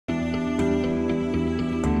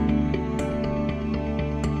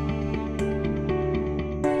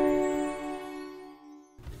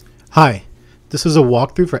Hi, this is a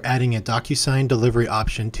walkthrough for adding a DocuSign delivery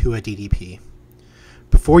option to a DDP.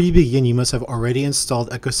 Before you begin, you must have already installed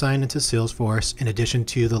EchoSign into Salesforce in addition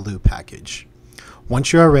to the Loop package.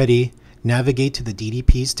 Once you are ready, navigate to the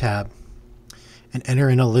DDPs tab and enter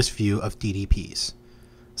in a list view of DDPs.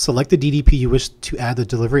 Select the DDP you wish to add the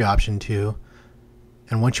delivery option to,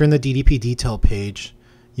 and once you're in the DDP detail page,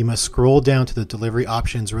 you must scroll down to the delivery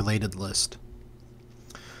options related list.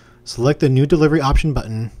 Select the New Delivery Option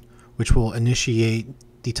button, which will initiate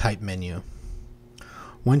the type menu.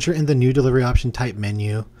 Once you're in the New Delivery Option type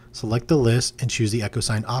menu, select the list and choose the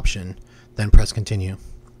EchoSign option, then press Continue.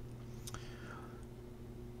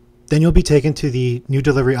 Then you'll be taken to the New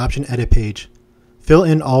Delivery Option edit page. Fill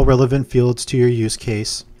in all relevant fields to your use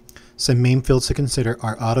case. Some main fields to consider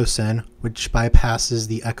are AutoSend, which bypasses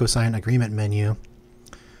the EchoSign agreement menu,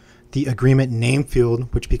 the agreement name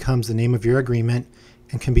field, which becomes the name of your agreement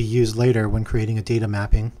and can be used later when creating a data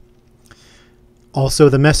mapping. Also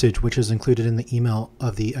the message, which is included in the email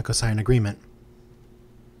of the EchoSign agreement.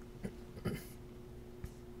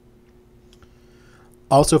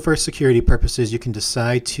 Also, for security purposes, you can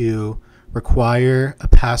decide to require a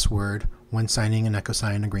password when signing an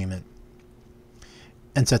EchoSign agreement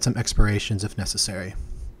and set some expirations if necessary.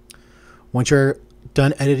 Once you're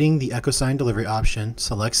done editing the EchoSign delivery option,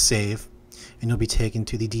 select Save, and you'll be taken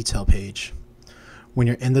to the detail page. When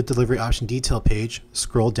you're in the delivery option detail page,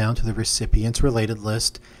 scroll down to the recipients related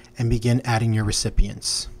list and begin adding your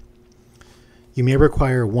recipients. You may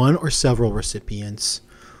require one or several recipients.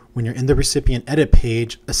 When you're in the recipient edit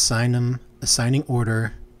page, assign them a signing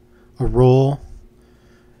order, a role,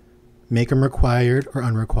 make them required or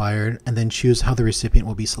unrequired, and then choose how the recipient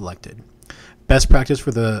will be selected. Best practice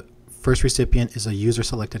for the first recipient is a user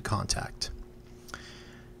selected contact.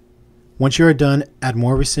 Once you are done, add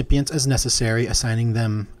more recipients as necessary, assigning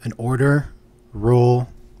them an order, role,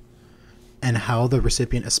 and how the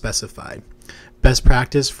recipient is specified. Best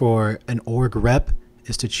practice for an org rep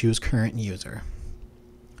is to choose current user.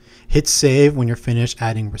 Hit save when you're finished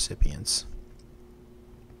adding recipients.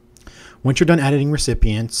 Once you're done adding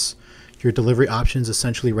recipients, your delivery option is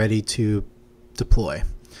essentially ready to deploy.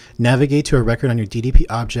 Navigate to a record on your DDP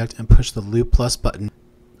object and push the Loop Plus button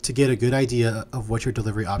to get a good idea of what your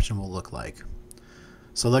delivery option will look like.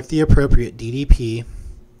 Select the appropriate DDP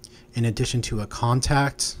in addition to a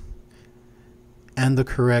contact and the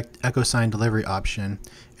correct EchoSign delivery option,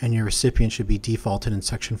 and your recipient should be defaulted in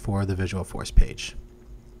section 4 of the Visualforce page.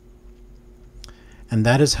 And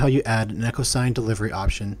that is how you add an EchoSign delivery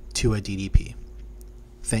option to a DDP.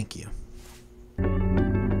 Thank you.